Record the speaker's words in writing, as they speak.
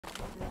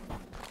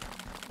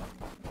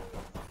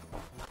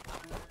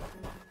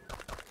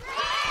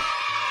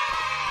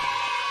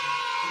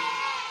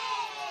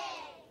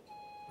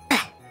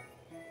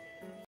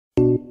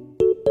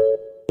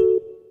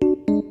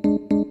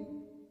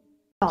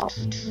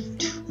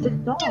The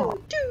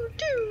dog.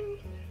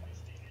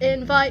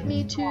 Invite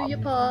me to your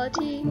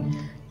party.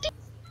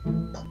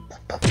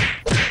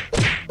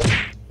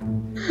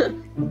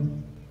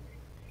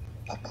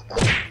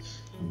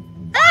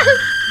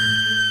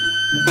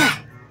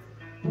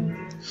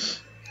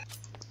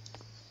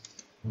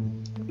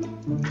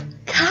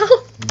 Cow?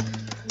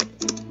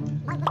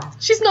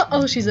 She's not.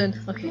 Oh, she's in.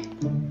 Okay.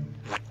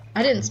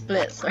 I didn't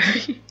split,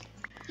 sorry.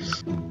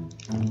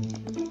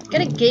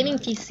 Get a gaming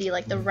PC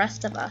like the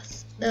rest of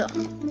us. Ugh.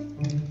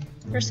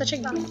 You're such a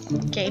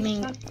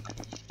gaming.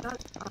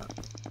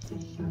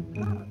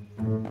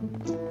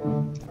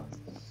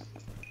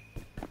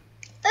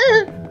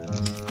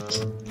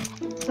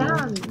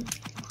 Damn.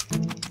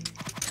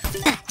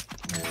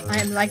 I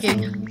am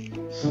lagging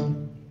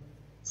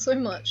so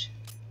much.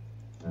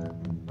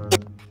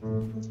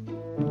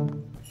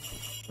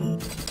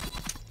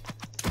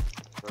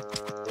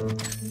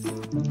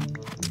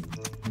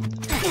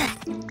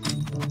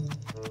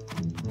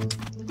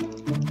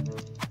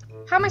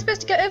 How am I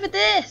supposed to get over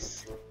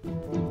this?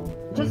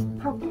 Just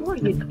parkour,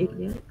 you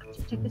idiot.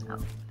 Just check this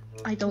out.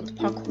 I don't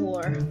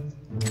parkour.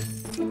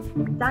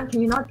 Dan,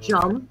 can you not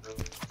jump?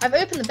 I've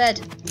opened the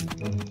bed.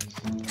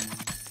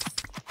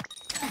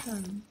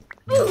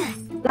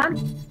 Dan.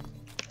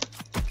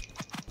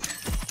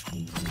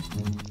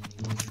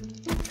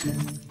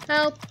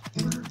 Help.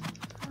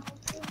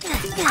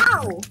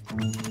 Ow!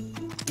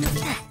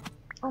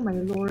 Oh my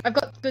lord. I've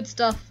got good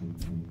stuff.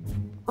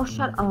 Oh,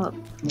 shut up.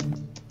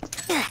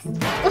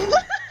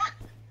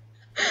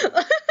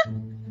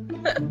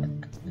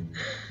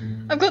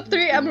 I've got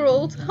 3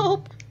 emeralds.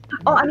 Help.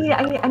 Oh, I need it.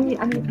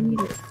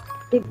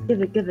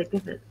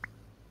 Give it.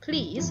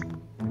 Please.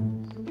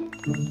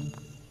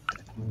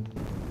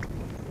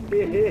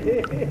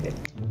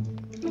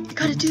 You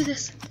gotta do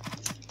this.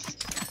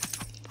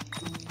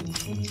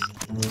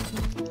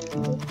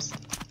 Oops.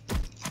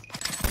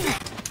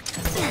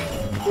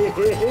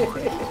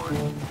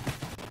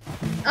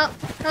 Oh,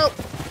 help.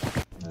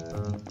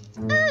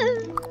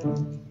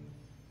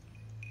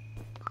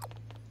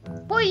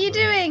 What are you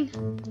doing?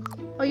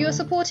 Oh, you're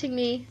supporting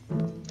me.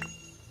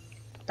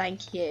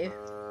 Thank you.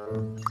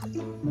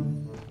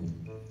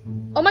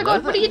 Oh my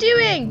god, what are you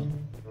doing?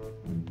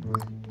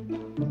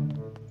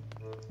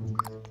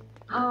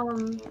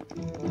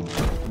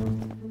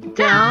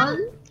 Down?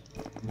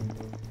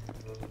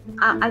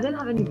 I didn't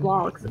have any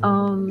blocks. Then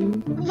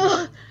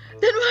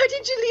why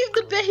did you leave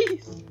the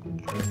base?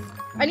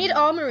 I need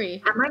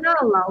armory. Am I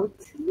not allowed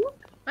to?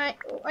 I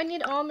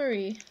need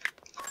armory.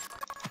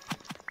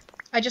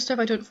 I just hope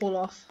I don't fall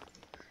off.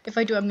 If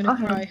I do, I'm gonna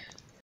cry.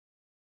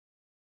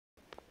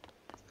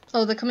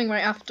 Oh, they're coming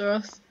right after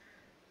us.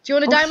 Do you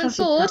want a diamond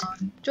sword?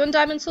 Do you want a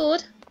diamond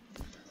sword?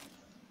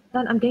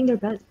 Then I'm getting their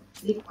bed.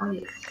 Be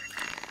quiet.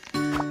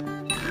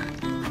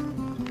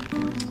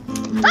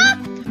 Ah!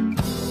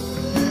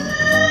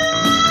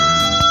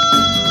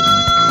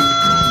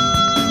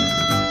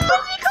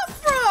 Where did he come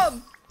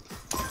from?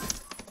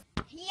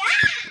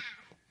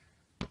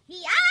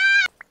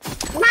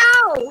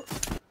 No!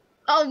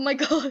 Oh my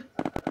god.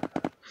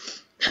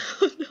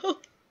 Oh no.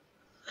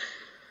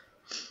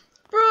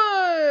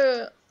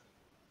 Bro!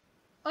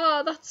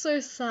 Oh, that's so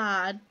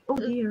sad. Oh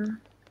dear.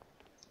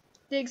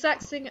 The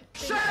exact thing.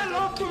 Say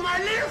hello to my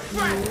little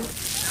friend!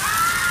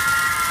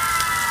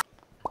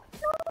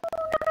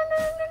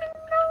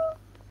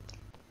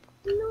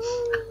 No.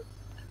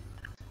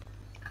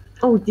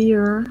 Oh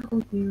dear.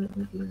 Oh dear.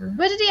 Oh dear.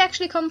 Where did he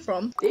actually come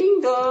from?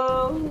 Ding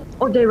dong!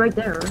 Oh, they're right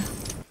there.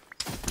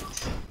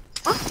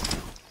 Oh.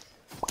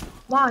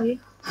 Why?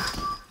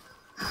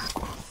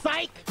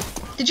 Psych!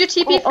 Did your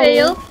TP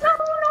fail? No.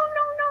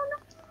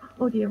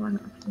 Oh dear, why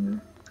not?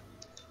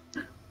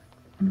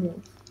 No.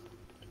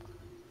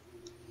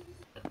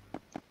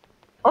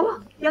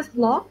 Oh, he has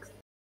blocks?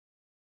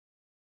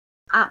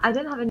 I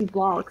didn't have any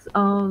blocks.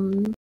 Oh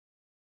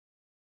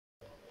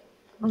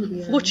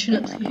dear.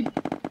 Fortunately.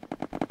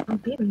 I'm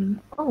beating.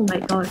 Oh my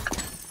god.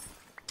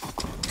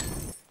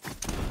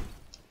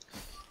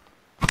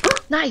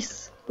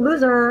 Nice!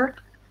 Loser!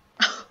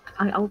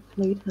 I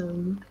outplayed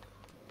him.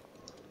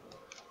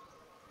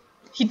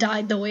 He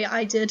died the way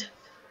I did.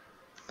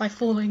 By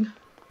falling.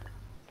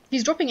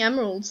 He's dropping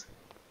emeralds.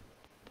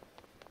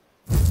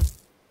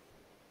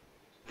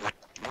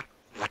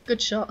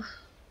 Good shot.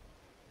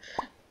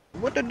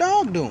 What the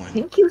dog doing?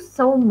 Thank you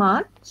so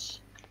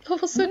much.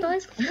 That was so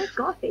nice. Oh my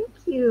god, thank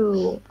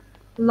you.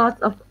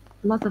 Lots of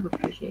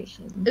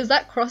appreciation. Is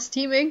that cross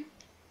teaming?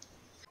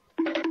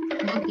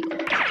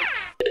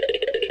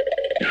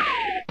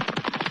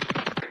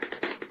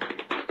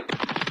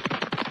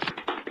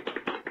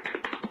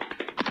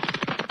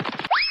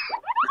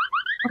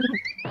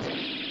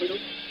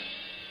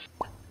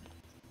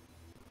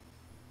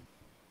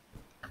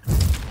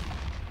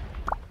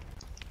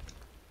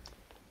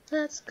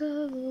 Let's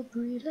go,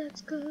 Aubrey,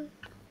 let's go.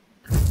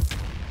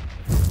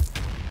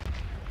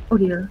 Oh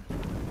dear.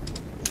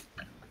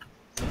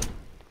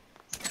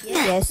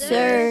 Yes,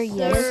 sir.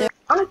 Yes, sir.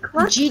 Oh,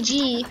 clutch.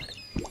 GG.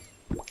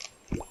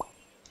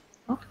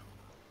 Oh.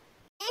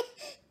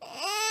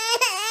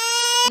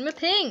 I'm a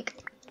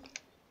pink.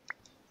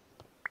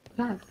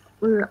 Yes,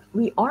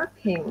 we are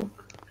pink.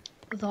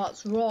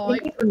 That's Thank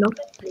right. you for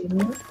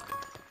noticing.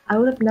 I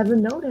would have never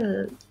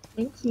noticed.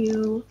 Thank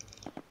you.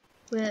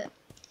 We're...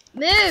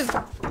 Move!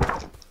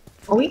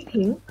 Are we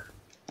pink?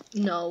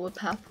 No, we're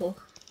purple.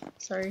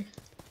 Sorry.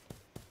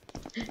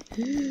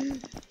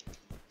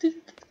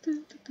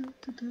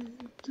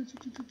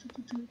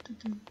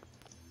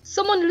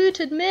 Someone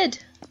looted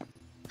mid!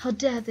 How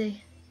dare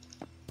they?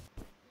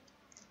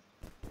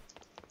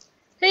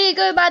 Here you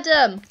go,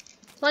 madam!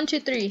 1, 2,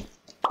 3.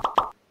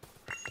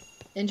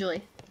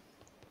 Enjoy.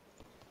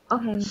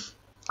 Okay.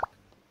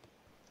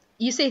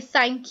 You say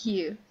thank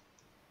you.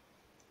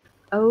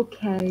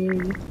 Okay.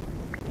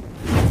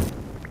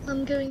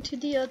 I'm going to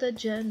the other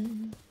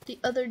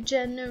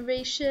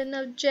generation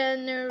of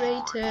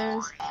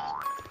generators.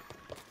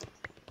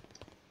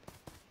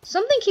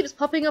 Something keeps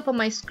popping up on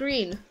my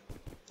screen.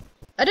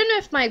 I don't know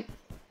if my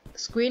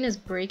screen is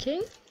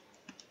breaking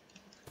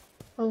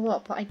or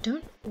what, but I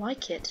don't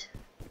like it.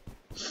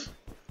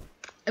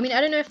 I mean,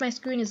 I don't know if my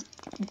screen is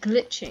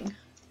glitching,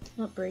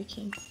 not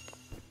breaking.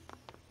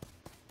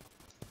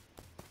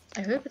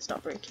 I hope it's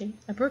not breaking.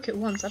 I broke it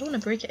once, I don't want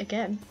to break it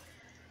again.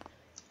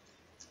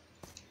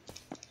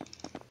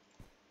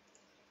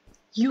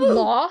 You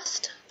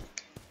lost?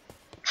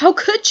 How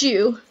could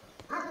you?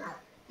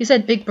 You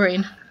said big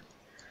brain.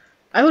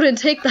 I wouldn't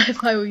take that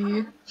if I were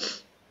you.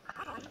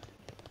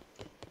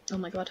 Oh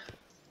my god.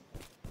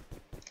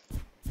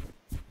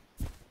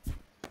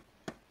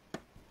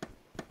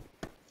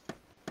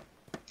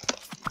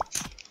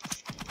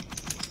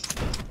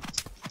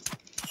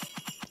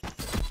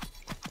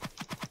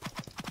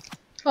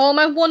 Oh,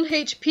 my 1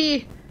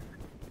 HP.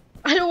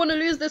 I don't want to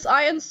lose this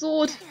iron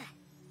sword.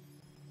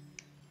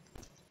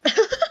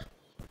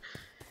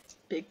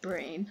 Big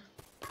brain.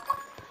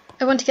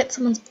 I want to get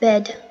someone's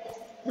bed.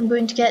 I'm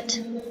going to get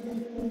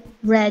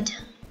red.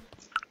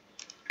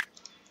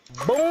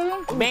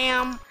 Boom,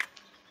 bam,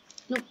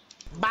 Nope.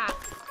 bop,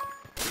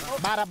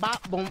 bada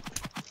bop, boom.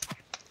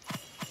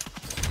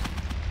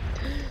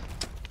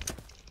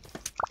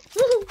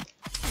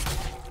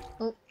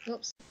 Oh,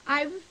 oops.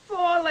 I've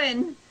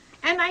fallen,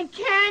 and I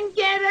can't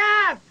get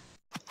up.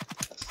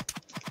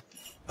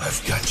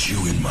 I've got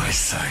you in my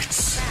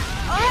sights.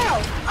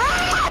 Oh,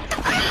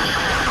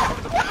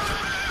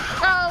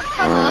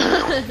 come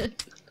on.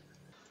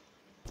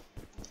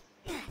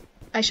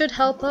 I should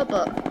help her,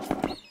 but...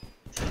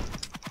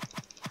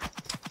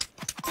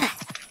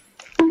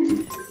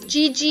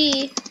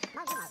 GG.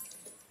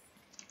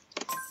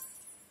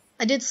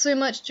 I did so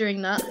much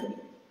during that.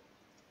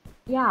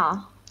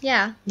 Yeah.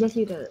 Yeah, Yes,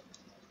 you did.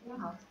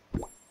 Yeah.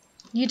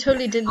 you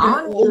totally did do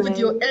it all with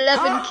your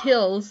 11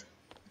 kills.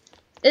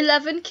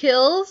 11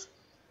 kills?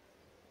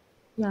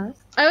 Yes.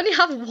 I only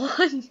have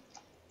 1.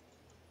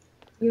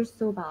 You're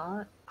so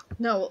bad.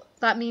 No,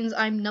 that means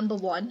I'm number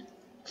 1.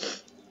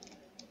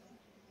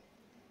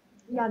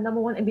 Yeah,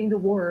 number 1 and being the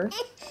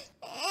worst.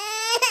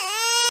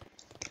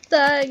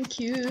 Thank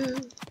you.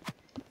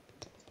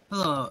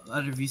 Hello,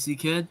 other VC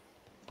kid.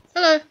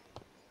 Hello.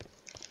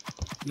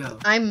 Yo.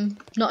 I'm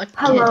not a kid.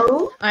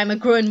 Hello? I'm a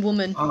grown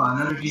woman. Oh,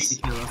 another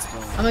VC kid. Let's go.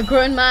 I'm a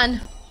grown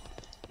man.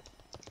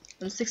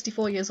 I'm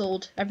 64 years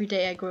old. Every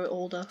day I grow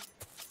older.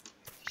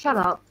 Shut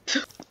up.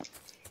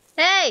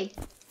 Hey!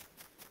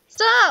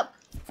 Stop!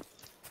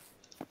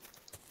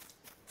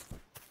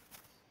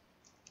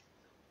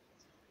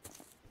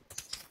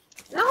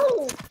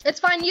 No! It's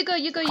fine. You go.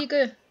 You go. You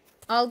go.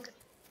 I'll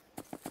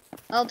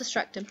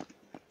distract him.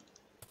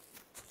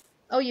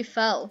 Oh, you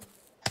fell.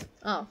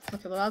 Oh,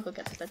 okay. Well, I'll go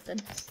get the bed then.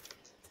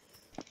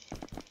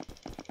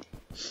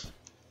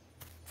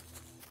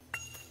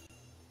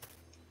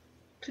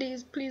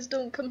 Please, please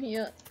don't come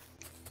here.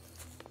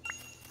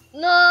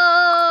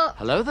 No!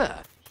 Hello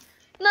there.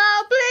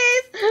 No,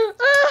 please!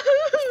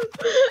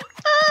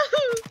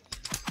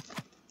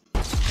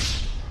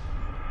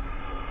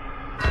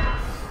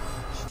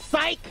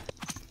 Psych!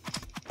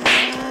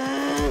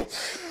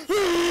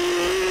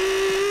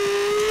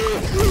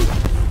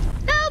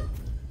 Help!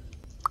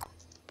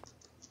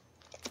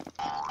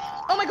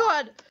 Oh my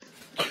god!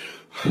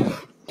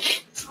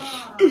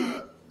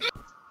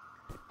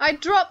 I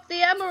dropped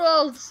the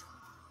emeralds!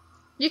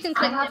 You can I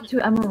collect have them.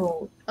 2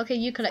 emeralds. Okay,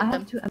 you collect I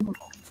them. have 2 emeralds.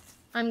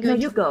 I'm No,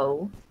 going you to...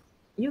 go.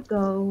 You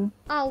go.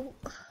 Oh,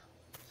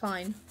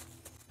 fine.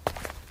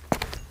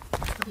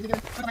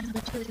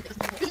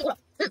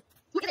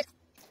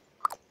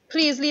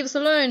 Please leave us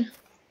alone.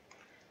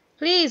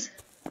 Please.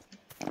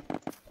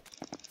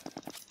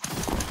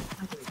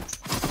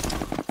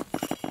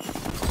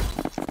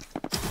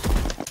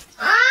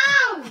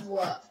 Ow!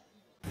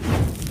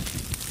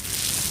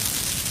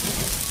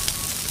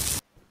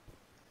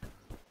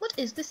 What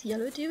is this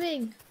yellow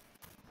doing?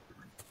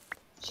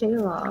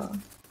 Shayla.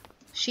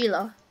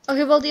 Sheila.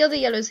 Okay, well the other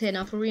yellow's here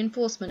now for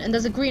reinforcement, and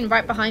there's a green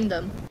right behind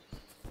them.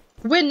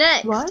 We're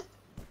next. What?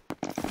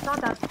 It's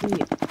not that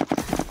deep.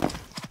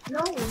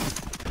 No.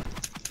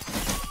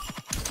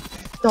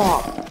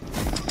 Stop.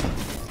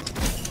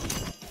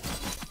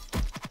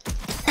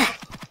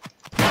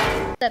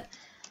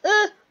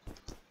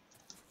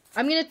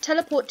 I'm gonna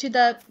teleport to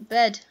the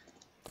bed.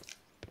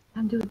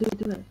 And do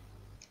it.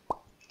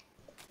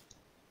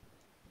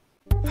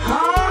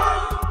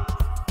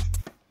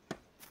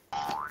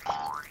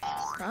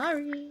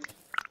 Sorry.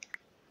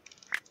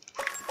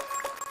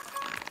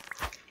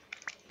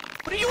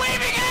 What are you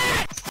aiming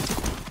at?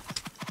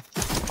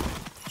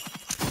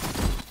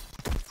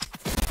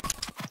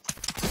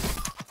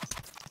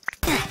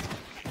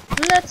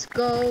 Let's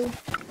go.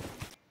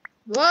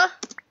 What?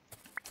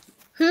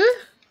 Who?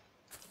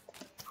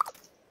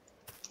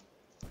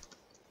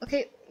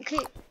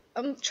 Okay,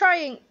 I'm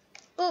trying.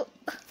 Oh,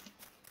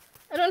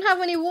 I don't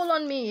have any wool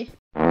on me.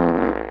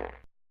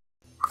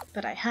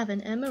 But I have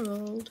an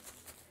emerald.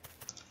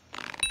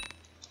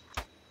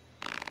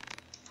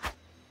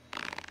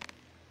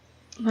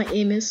 My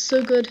aim is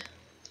so good.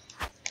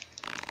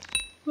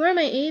 Where am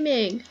I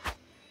aiming?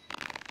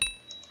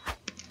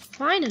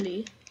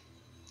 Finally.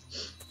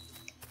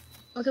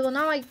 Okay, well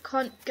now I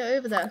can't get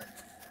over there.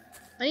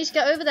 I need to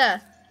get over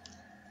there.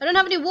 I don't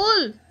have any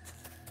wool.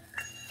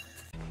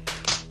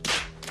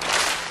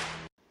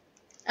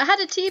 I had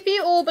a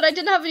TP ore, but I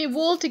didn't have any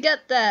wool to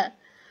get there.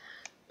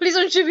 Please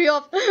don't shoot me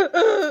off.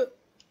 Oh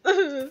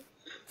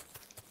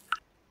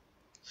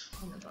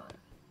my god.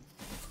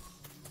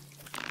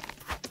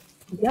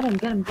 Get him.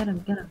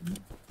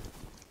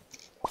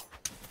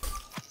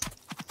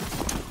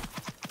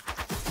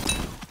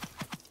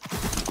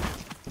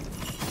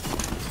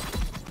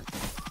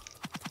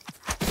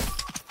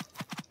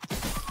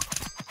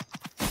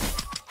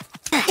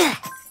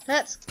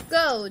 Let's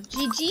go.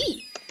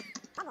 GG.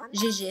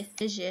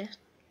 GG.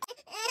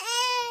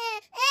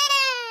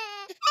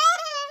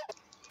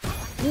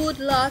 Good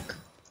luck.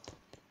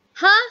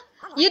 Huh?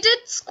 You did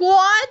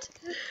squad?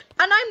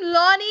 And I'm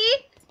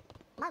Lonnie?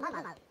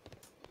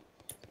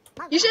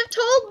 You should have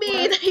told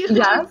me that you were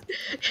Yes?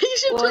 You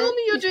should have told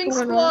me you're What's doing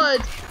going on?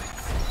 squad.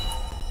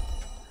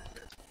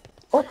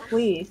 Oh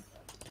please.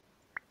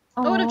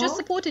 I would have just Aw.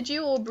 supported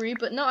you, Aubrey,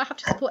 but no, I have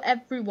to support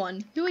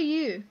everyone. Who are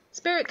you?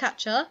 Spirit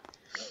Catcher?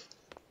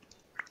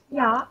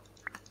 Yeah.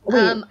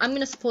 Wait. I'm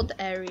gonna support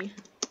the Airy.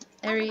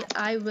 Airy,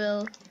 I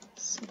will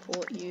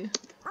support you.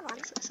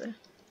 So.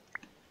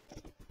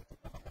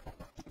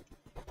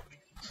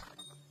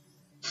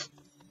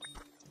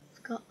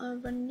 I've got a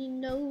runny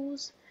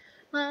nose.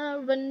 My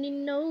runny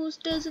nose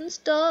doesn't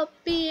stop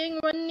being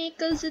runny,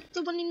 cause it's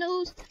a runny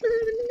nose. My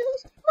runny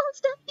nose won't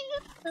stop being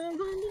a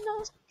runny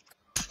nose.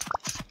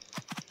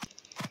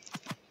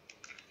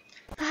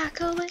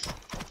 Back away.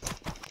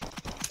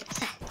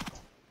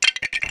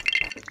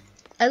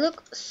 I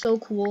look so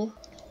cool.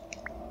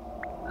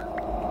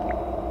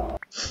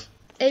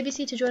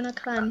 ABC to join our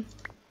clan.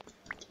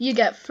 You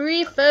get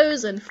free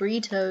foes and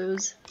free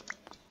toes.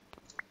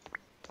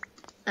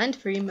 And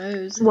free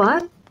mows.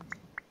 What?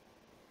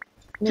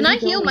 Can No, I you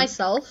heal don't.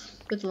 myself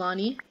with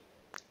Lani?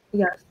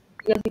 Yes.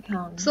 Yes, you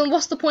can. So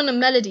what's the point of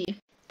Melody?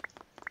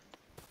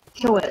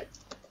 Show it.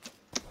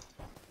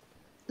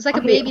 It's like a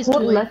Okay, baby's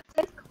hold toy. left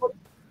click. Hold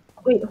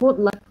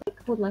left click.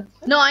 Hold left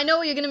click. No, I know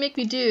what you're gonna make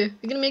me do.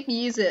 You're gonna make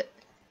me use it.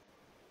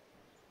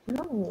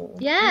 No.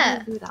 Yeah.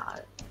 Why would I do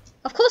that?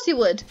 Of course you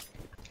would.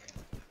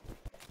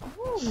 No,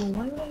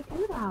 why would I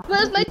do that?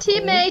 Where's my Okay.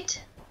 teammate?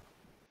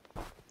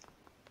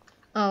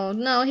 Oh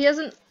no, he has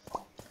an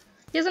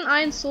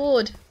iron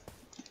sword.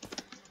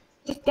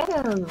 Just get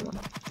him.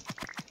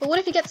 But what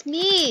if he gets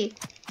me?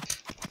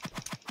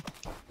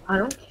 I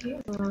don't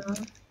care.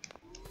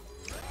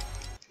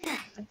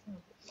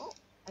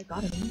 I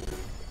got him.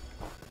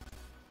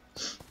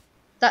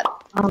 That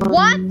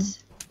what?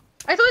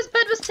 I thought his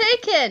bed was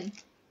taken.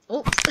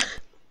 Oops.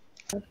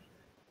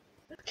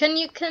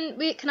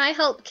 Can I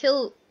help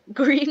kill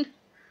Green?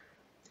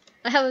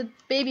 I have a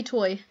baby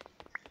toy.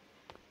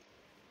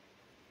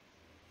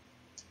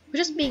 We're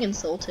just being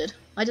insulted.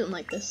 I didn't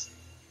like this.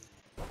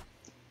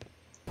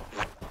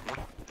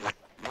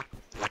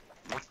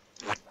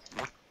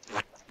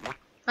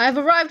 I have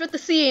arrived at the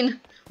scene.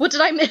 What did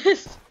I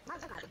miss?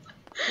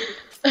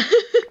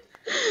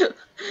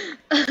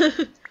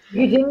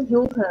 You didn't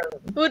heal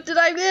him. What did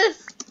I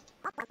miss?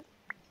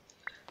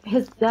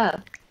 His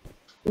death.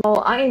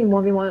 Well, I ain't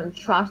 1v1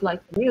 trash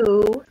like you.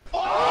 Ooh,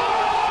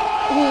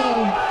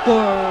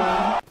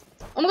 burn.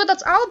 Oh my god,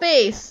 that's our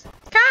base.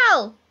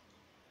 Cal!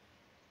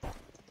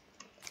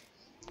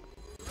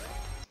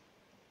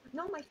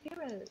 No, my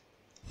spirit.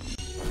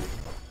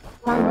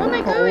 Where am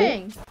I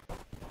going?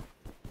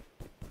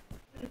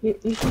 You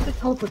should just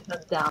teleport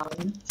them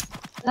down.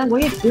 Dan,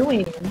 what are you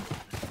doing?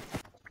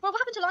 Well, what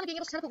happened to Lana being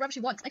able to teleport wherever she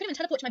wants? I couldn't even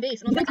teleport to my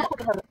base, and I You was can like,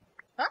 teleport her.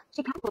 Huh?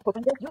 She can teleport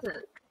and just use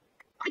it.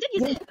 I did You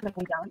use didn't it. do it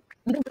correctly, Dan.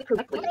 You didn't do it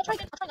correctly. Okay, I'll try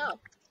again. I'll try now.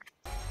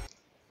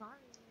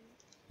 Sorry.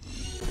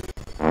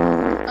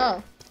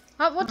 Oh.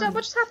 What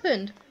just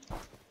happened?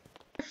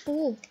 I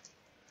fall.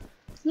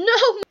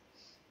 No!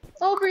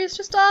 Aubrey, it's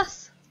just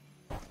us.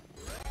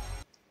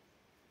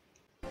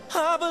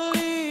 I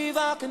believe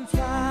I can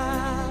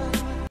fly.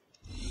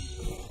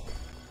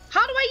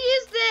 How do I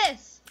use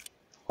this?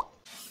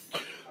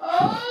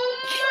 Oh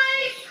my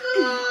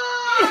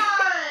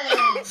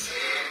god!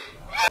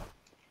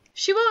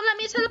 She won't let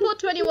me teleport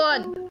to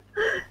anyone.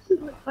 She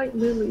quite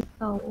literally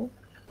fell. Oh,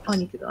 I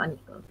need to go. I need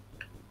to go.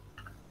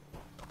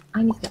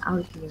 I need to get out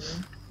of here.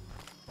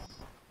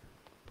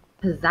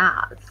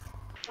 Pizzazz.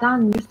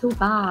 Dan, you're so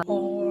bad.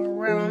 All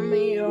around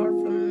me are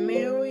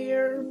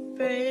familiar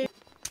faces.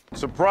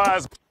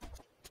 Surprise!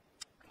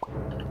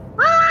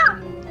 Ah!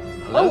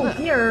 Oh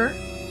dear.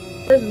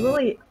 There's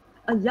really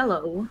a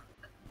yellow.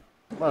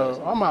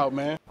 Well, I'm out,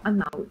 man.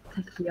 I'm out.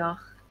 Takia.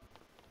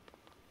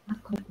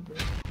 I've called you.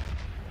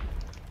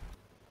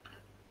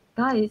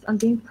 Guys, I'm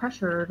being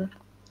pressured.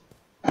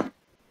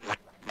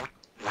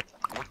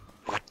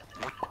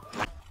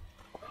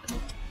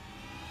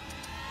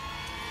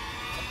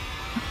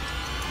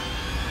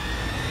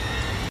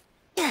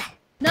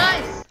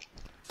 Nice!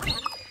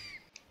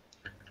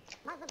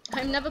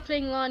 I'm never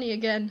playing Lani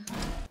again.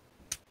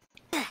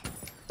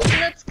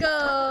 Let's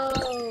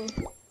go!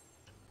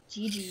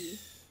 GG.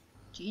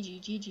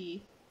 GG,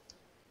 GG.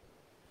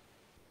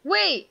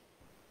 Wait!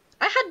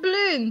 I had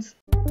balloons!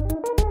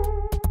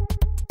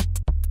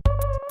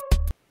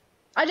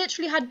 I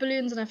literally had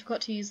balloons and I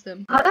forgot to use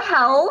them. How the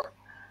hell?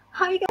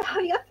 How you get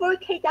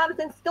 4K damage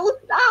and still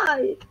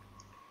die?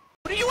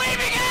 What are you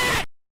aiming at?